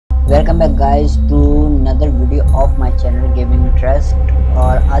Welcome back guys to another video of my channel gaming interest.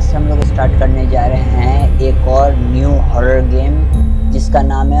 और आज से हम लोग स्टार्ट करने जा रहे हैं एक और न्यू हॉरर गेम जिसका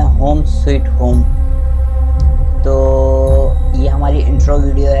नाम है होम स्वीट होम। तो ये हमारी इंट्रो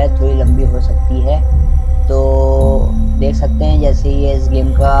वीडियो है, थोड़ी लंबी हो सकती है। तो देख सकते हैं जैसे ये इस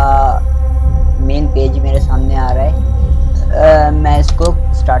गेम का मेन पेज मेरे सामने आ रहा है। मैं इसको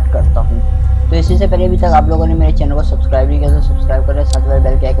स्टार्ट करता हूँ। तो इसी से पहले अभी तक आप लोगों ने मेरे चैनल को सब्सक्राइब नहीं किया तो सब्सक्राइब करें, साथ में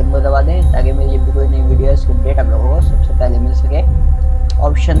बेल के आइकन को दबा दें ताकि मेरी जब भी कोई नई वीडियो है उसकी अपडेट आप लोगों को सबसे पहले मिल सके।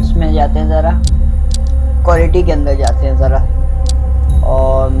 ऑप्शंस में जाते हैं ज़रा, क्वालिटी के अंदर जाते हैं ज़रा,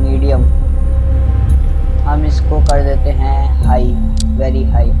 और मीडियम हम इसको कर देते हैं high, very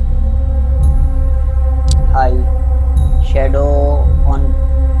high. High shadow on,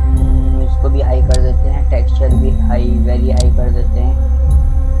 इसको भी हाई कर देते हैं। टेक्सचर भी हाई, वेरी हाई कर देते हैं।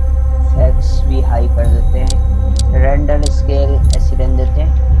 इफेक्ट्स भी हाई कर देते हैं। रेंडर स्केल ऐसे रहने देते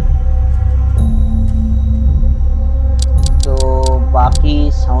हैं। तो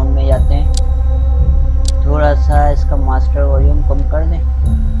बाकी साउंड में जाते हैं, थोड़ा सा इसका मास्टर वॉल्यूम कम कर दें।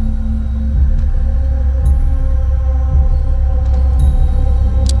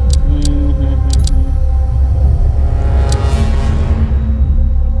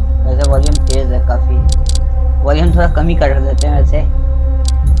 वैसे वॉल्यूम तेज है काफ़ी, वॉल्यूम थोड़ा कम ही कर देते हैं वैसे,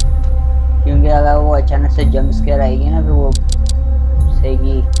 क्योंकि अगर वो अचानक से जंप स्केयर आएगी ना फिर वो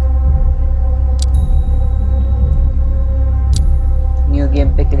सही। न्यू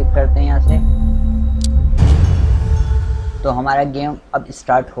गेम पे क्लिक करते हैं यहाँ से, तो हमारा गेम अब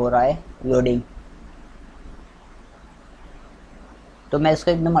स्टार्ट हो रहा है। लोडिंग। तो मैं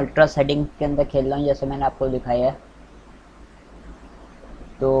इसको एकदम अल्ट्रा सेटिंग के अंदर खेल रहा हूँ जैसे मैंने आपको दिखाया है।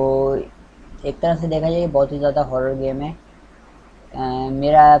 तो एक तरह से देखा जाए बहुत ही ज़्यादा हॉरर गेम है।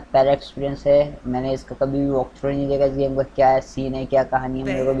 मेरा पहला एक्सपीरियंस है, मैंने इसका कभी भी वॉक थ्रू नहीं देखा। इस गेम का क्या सीन है, क्या कहानी है,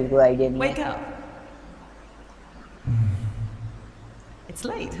 मेरे को बिल्कुल आइडिया नहीं है। It's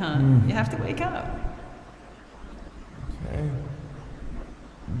late, huh? You have to wake up. Okay.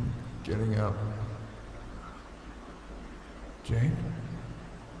 Getting up. Jane?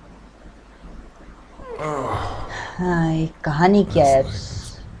 हाँ, ये कहानी क्या है?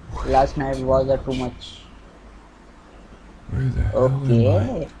 Last night was too much. Where the hell am I?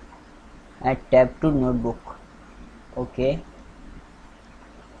 Okay. I tap to notebook. Okay.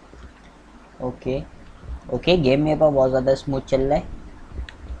 Okay. Okay, game मेरे पास बहुत ज़्यादा smooth चल रहा है।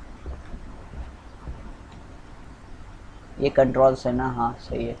 ये कंट्रोल्स है ना? हाँ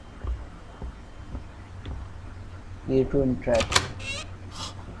सही है। E to interact.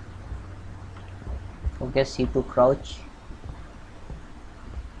 Okay, C to crouch.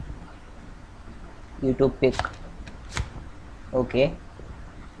 E to pick. Okay.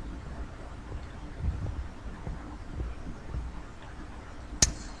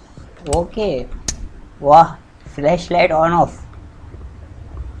 Okay. वाह, flash light on off.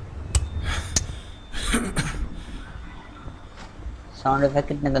 Sound effect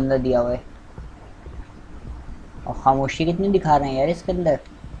कितना गंदा दिया हुआ है, और खामोशी कितनी दिखा रहे हैं यार इसके अंदर।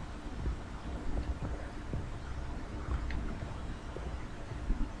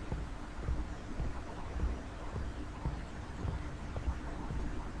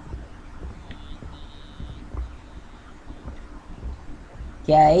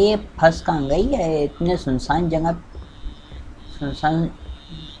 क्या है ये, फंस कहाँ गई है इतने सुनसान जगह? सुनसान।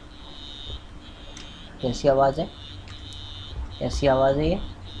 कैसी आवाज़ है, कैसी आवाज़ है ये?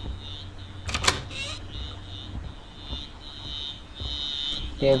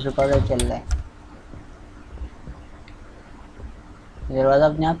 टेप रिकॉर्डर चल रहा है। दरवाज़ा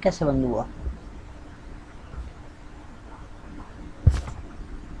अपने आप कैसे बंद हुआ?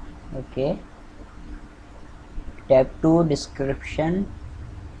 Okay, tap to description.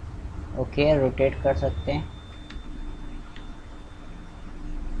 Okay, rotate कर सकते हैं।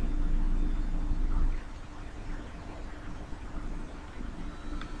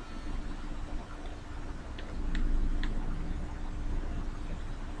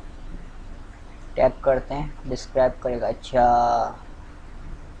 टैप करते हैं, डिस्क्राइब करेगा। अच्छा,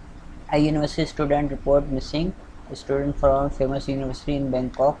 a university student report missing. A student from famous university in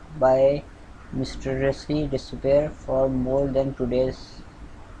Bangkok by mysteriously disappear for more than 2 days.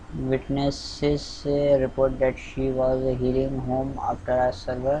 Witnesses report that she was heading home after a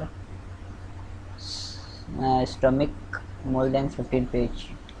server stomach more than 15 page.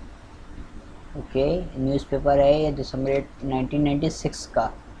 Okay, newspaper है ये दिसंबर 1996 का।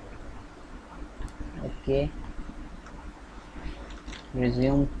 Okay,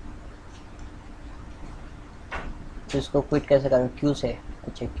 resume. तो इसको quit कैसे करूँ? Q से।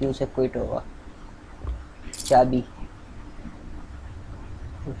 अच्छा, Q से क्विट होगा। चाबी।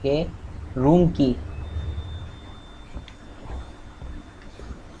 ओके, रूम की।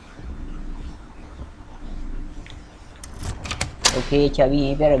 ओके, चाबी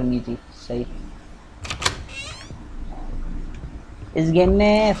यहीं पे रखनी थी। सही। इस गेम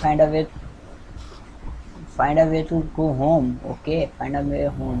में find a way to go home. Okay, find a way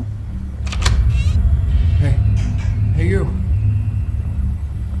home. Hey. Hey, you.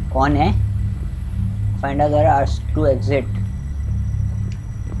 कौन है? Find other hours to exit.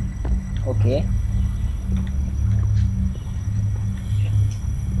 Okay,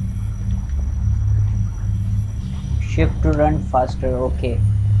 shift to run faster. Okay,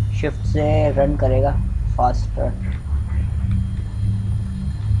 shift से रन करेगा फास्टर।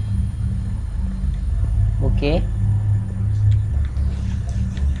 ओके,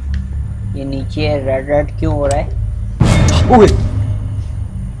 ये नीचे रेड रेड क्यों हो रहा है? ओए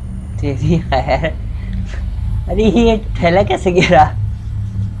तेरी खैर। अरे ये ठेला कैसे गिरा?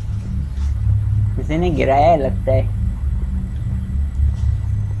 किसी ने गिराया है लगता है।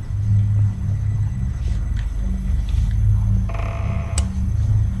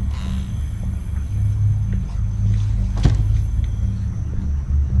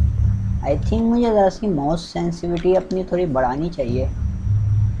 आई थिंक मुझे ज़रा सी माउस सेंसिटिविटी अपनी थोड़ी बढ़ानी चाहिए।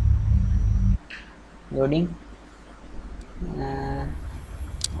 लोडिंग।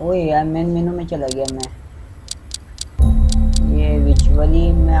 ओए यार, मेन मेनू में चला गया मैं। ये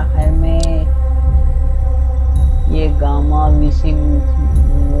विजुअली में आखिर में ये गामा विसिंग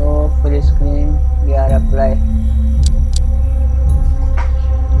वो फुल स्क्रीन यार अप्लाई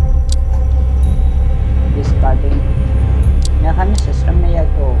डिस्कार्डिंग। मेरे ख्याल में सिस्टम में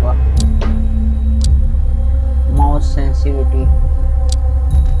जाके होगा माउस सेंसिटिविटी।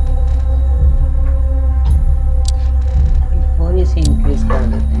 थोड़ी सी इंक्रीज कर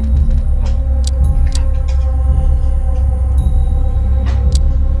देते हैं।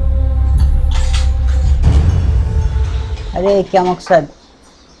 अरे क्या मकसद?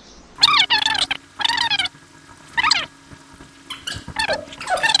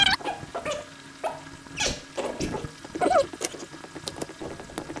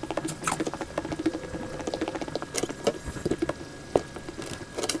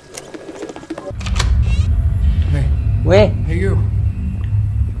 वे Hey, you.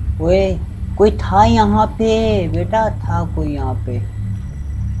 वे कोई था यहाँ पे बेटा, था कोई यहाँ पे।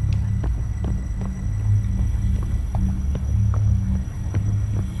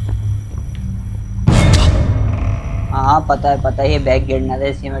 हाँ पता है ये बैग गिरना था,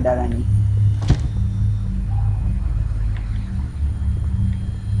 इसलिए मैं डरा नहीं।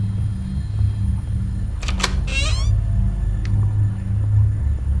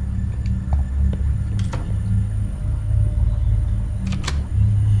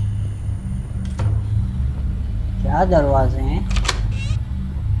 क्या दरवाजे हैं?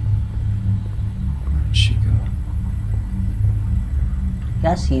 Where'd she go?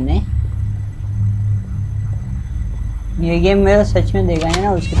 क्या सीन है? ये गेम मेरा सच में देखा है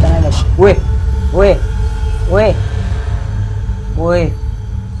ना उसकी तरह लग। ओए ओए ओए ओए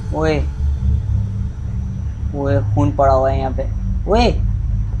ओए ओए, खून पड़ा हुआ है यहाँ पे। ओए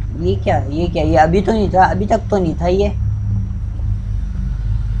ये क्या ये अभी तो नहीं था, अभी तक तो नहीं था ये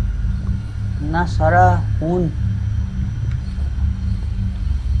ना सारा खून।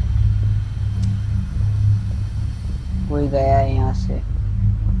 कोई गया है यहाँ से।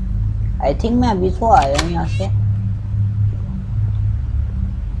 आई थिंक मैं अभी तो आया हूँ यहाँ से।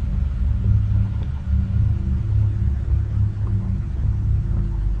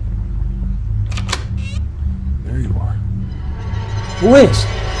 There you are. Which?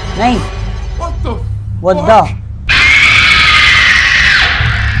 नहीं। What the? What fuck? the?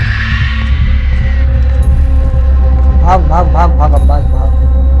 भाग भाग भाग भाग अब्बास भाग।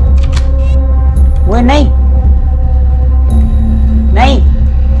 वो नहीं नहीं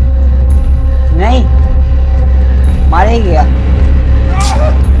नहीं, मारे गया।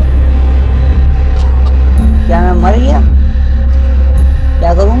 क्या मैं मर गया?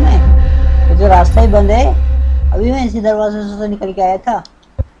 क्या करूं मैं? ये तो रास्ता ही बंद है। अभी मैं इसी दरवाजे से तो निकल के आया था।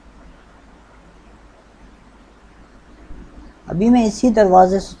 अभी मैं इसी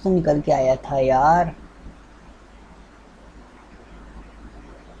दरवाजे से तो निकल के आया था यार।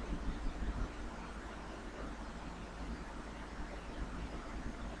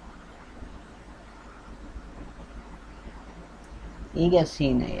 ये क्या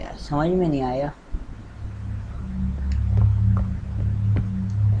सीन है यार, समझ में नहीं आया।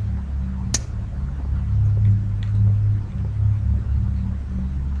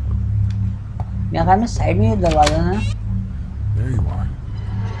 मेरे ख्याल में साइड में ये दरवाजा है ना। There you are.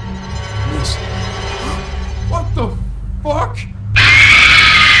 Listen. What the fuck?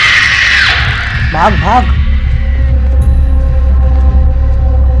 भाग भाग।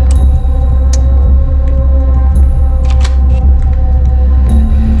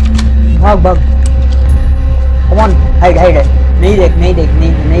 भाग भाग। Come on, hide hide. नहीं देख नहीं देख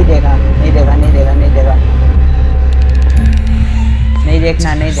नहीं देखा नहीं देखा नहीं देखा नहीं देखा नहीं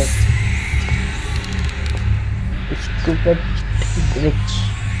देखना नहीं देख। Stupid glitch.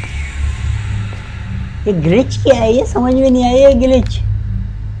 ये ग्लिच क्या है? ये समझ में नहीं आया ये ग्लिच।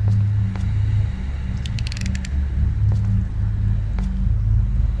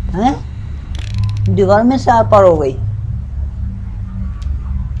 हैं? दीवार में से आर पार हो गई।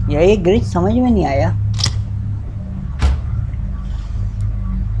 ये ग्लिच समझ में नहीं आया।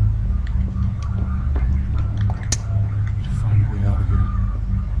 Find a way out of here.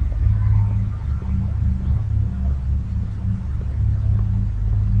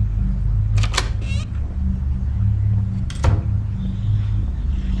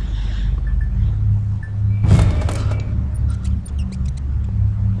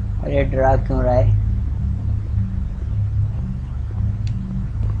 अरे डरा क्यों रहा है?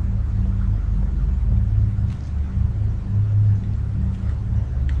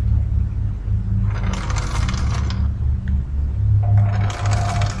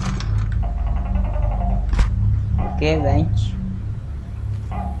 Okay bench.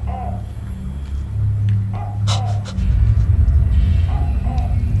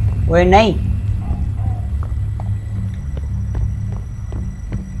 ओए नहीं।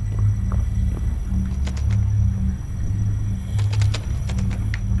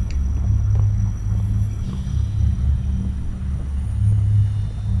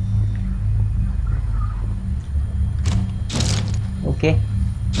 Okay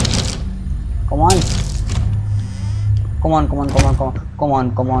come on come on come on come on come on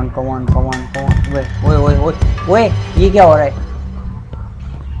come on come on come on come on ओए ओए ओए ओए ये क्या हो रहा है?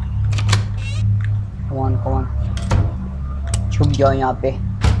 come on come on छुप जाओ यहाँ पे,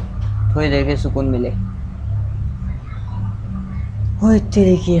 थोड़ी देर के सुकून मिले। ओए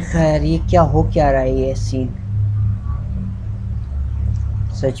तेरे की खैर, ये क्या हो क्या रहा है ये सीन?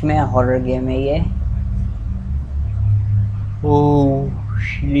 सच में हॉरर गेम है ये। Oh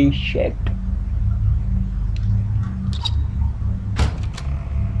shit.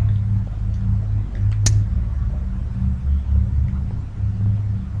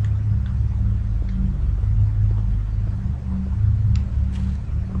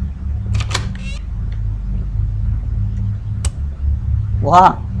 वाह,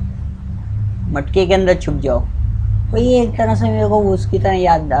 मटके के अंदर छुप जाओ। वही एक तरह से मेरे को उसकी तरह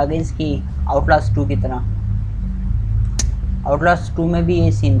याद आ गई, इसकी आउटलास्ट 2 की तरह। आउटलास्ट 2 में भी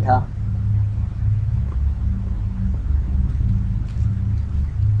ये सीन था।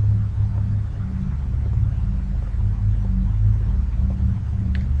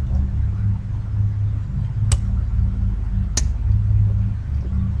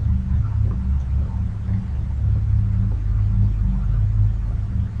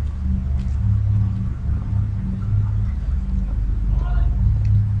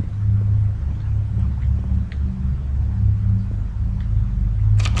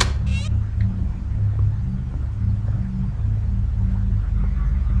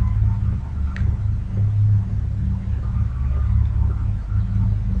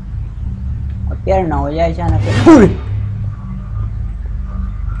 यार ना हो जाए अचानक।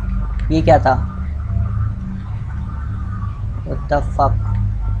 ये क्या था? What the fuck?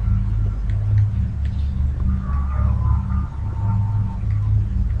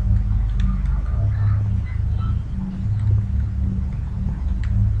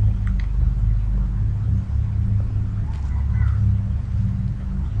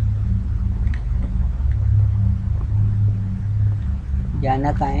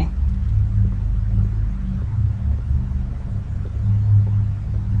 जाना कहाँ है?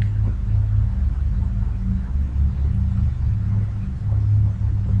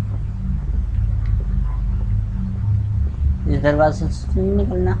 इस दरवाजे से नहीं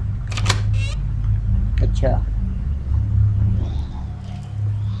निकलना। अच्छा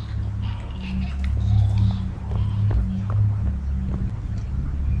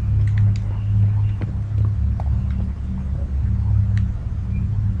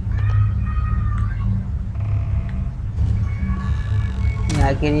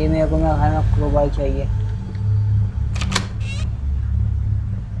यहाँ के लिए मेरे को मैं खाना क्रोबार चाहिए।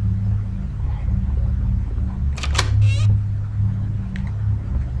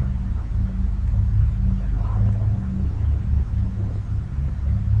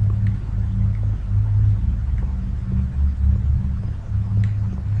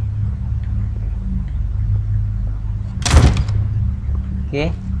 ओके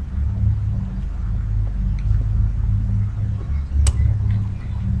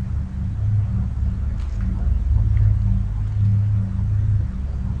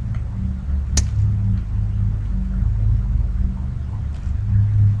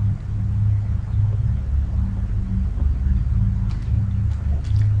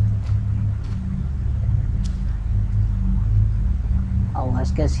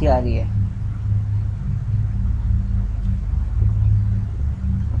आवाज कैसी आ रही है?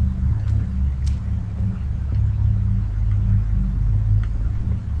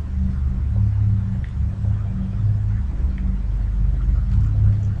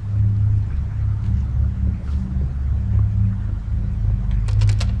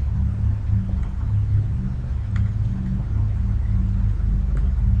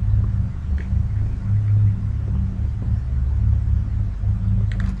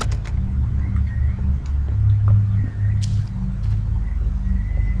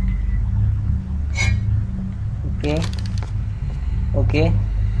 ओके ओके,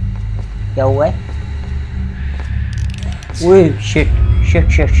 क्या हुआ है? ओए shit shit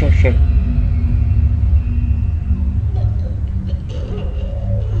shit shit shit,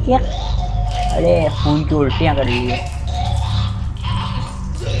 क्या? अरे खून की उल्टियां कर रही है।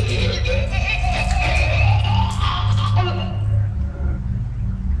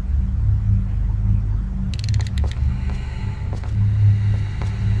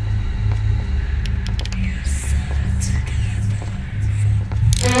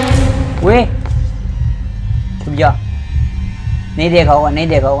 ओए छुप जा। नहीं देखा होगा, नहीं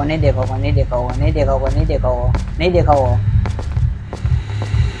देखा होगा, नहीं देखा होगा, नहीं देखा होगा, नहीं देखा होगा, नहीं देखा होगा, नहीं देखा होगा।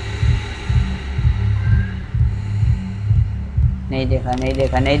 नहीं देखा, नहीं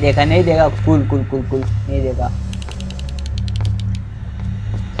देखा, नहीं देखा, नहीं देखा। कूल कूल कूल कूल, नहीं देखा।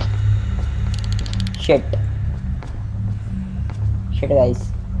 शिट शिट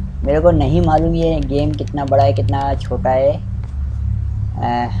गाइस, मेरे को नहीं मालूम ये गेम कितना बड़ा है कितना छोटा है।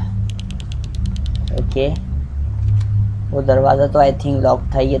 ओके, वो दरवाज़ा तो आई थिंक लॉक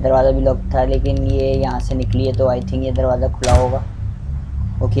था, ये दरवाज़ा भी लॉक था, लेकिन ये यहाँ से निकली है तो आई थिंक ये दरवाज़ा खुला होगा।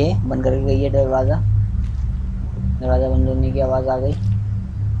 ओके, बंद करके गई है दरवाज़ा। दरवाज़ा बंद होने की आवाज़ आ गई।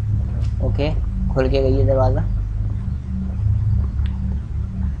 ओके, खुल के गई है दरवाज़ा।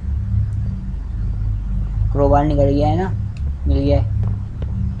 क्रोबार निकल गया है ना, मिल गया है।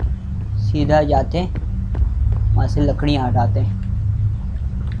 सीधा जाते हैं, वहाँ से लकड़ियाँ हटाते हैं।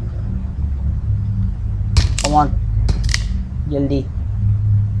 कम ऑन, जल्दी,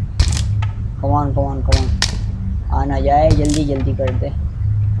 come on come on come on, आ ना जाए, जल्दी जल्दी करते।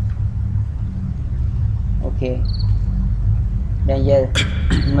 Okay, danger,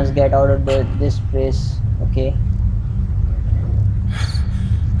 must get out of this place. Okay,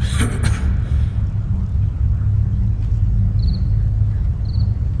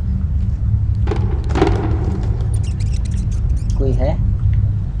 कोई है?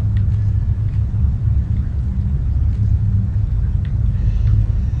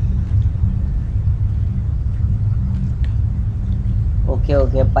 ओके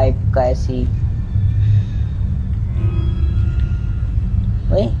ओके, पाइप का ऐसी।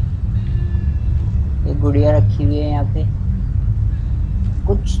 ओए, ये गुड़िया रखी हुई है यहाँ पे,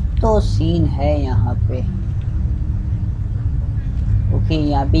 कुछ तो सीन है यहाँ पे। ओके,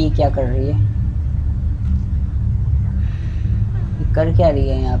 यहाँ पे ये क्या कर रही है? ये कर क्या रही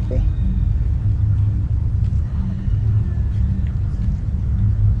है यहाँ पे?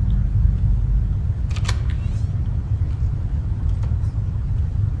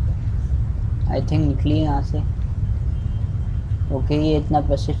 आई थिंक निकली है यहाँ से। ओके, ये इतना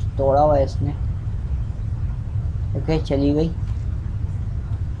पैसेज तोड़ा हुआ है इसने। ओके, चली गई।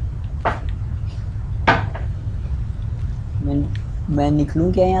 मैं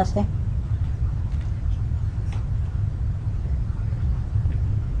निकलूं क्या यहाँ से?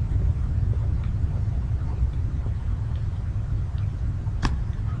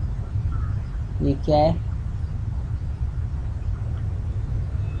 ये क्या है?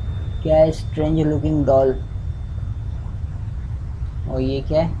 क्या है? Strange looking doll. और ये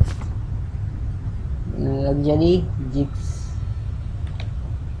क्या है? Luxury zips.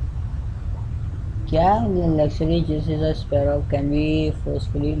 क्या? Luxury zips is a sparrow can be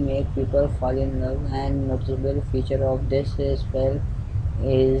forcefully make people fall in love and noticeable feature of this spell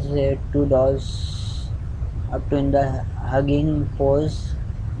is two dolls up to in the hugging pose,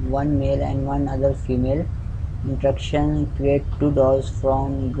 one male and one other female. Interaction create two dolls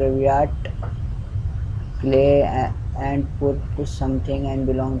from graveyard clay and put something and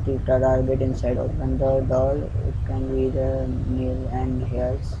belong to the target inside of the doll. It can be the male and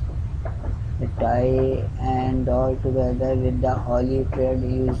hairs. The tie and doll together with the holy thread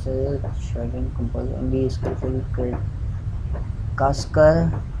is a certain composed only skillful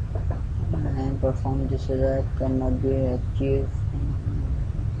casker and perform this cannot be achieved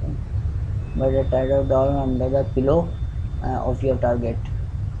by the tie of doll under the pillow of your target.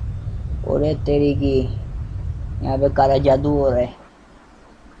 ओरे तेरी की, यहाँ पे काला जादू हो रहा है,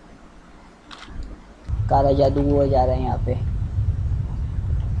 काला जादू हुआ जा रहा है यहाँ पे।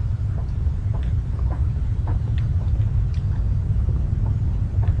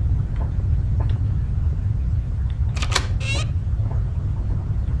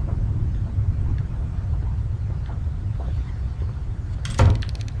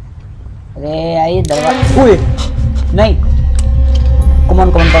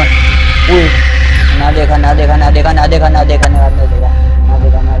 कौन कौन? उई, ना देखा ना देखा ना देखा ना देखा ना देखा ना देखा ना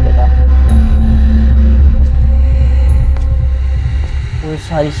देखा ना देखा। वो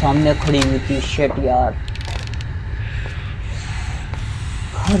सारी सामने खड़ी हुई थी। शिट यार,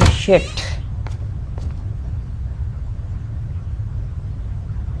 हर शिट।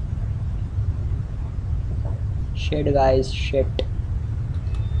 Shit guys shit.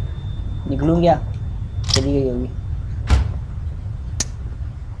 निकलूं क्या? चली गई होगी।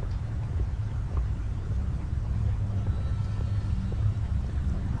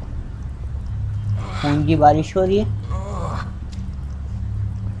 खून की बारिश हो रही है।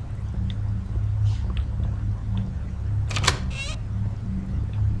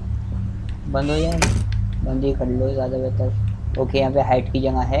 बंद हो जाए, बंद ही कर लो ज़्यादा बेहतर। ओके, यहाँ पे हाइट की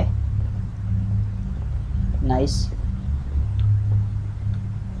जगह है। नाइस।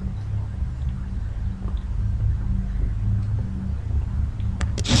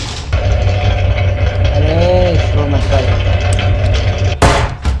 अरे शोर मत कर।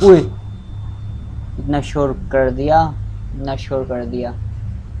 उई, इतना शोर कर दिया, इतना शोर कर दिया।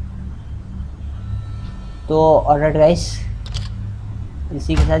 तो ऑलराइट गाइस,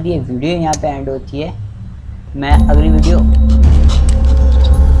 इसी के साथ ये वीडियो यहाँ पे एंड होती है। मैं अगली वीडियो,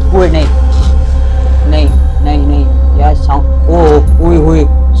 ओए नहीं नहीं नहीं नहीं यार, साउंड, ओ ओए होए,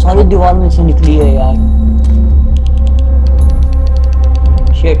 सारी दीवार में से निकली है यार।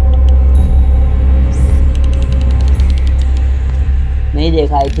 शिट, नहीं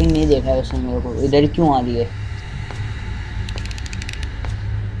देखा, आई थिंक नहीं देखा है उसने मेरे को। इधर क्यों आ रही है?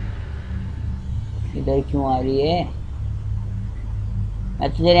 इधर क्यों आ रही है? मैं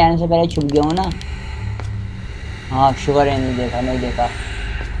तो तेरे आने से पहले छुप गया हूँ ना। हाँ शुगर है, नहीं देखा नहीं देखा।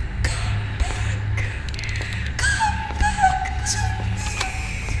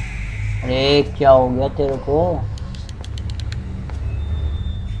 अरे क्या हो गया तेरे को?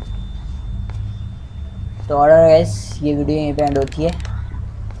 तो और गाइस, ये वीडियो यहीं पे एंड होती है।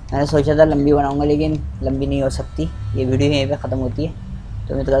 मैंने सोचा था लंबी बनाऊंगा, लेकिन लंबी नहीं हो सकती। ये वीडियो यहीं पे ख़त्म होती है।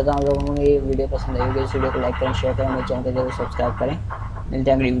 तो उम्मीद करता हूँ आप लोगों को ये वीडियो पसंद आएगी। इस वीडियो को लाइक करें, शेयर करें, मेरे चैनल को जरूर सब्सक्राइब करें।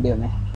 मिलते हैं अगली वीडियो में।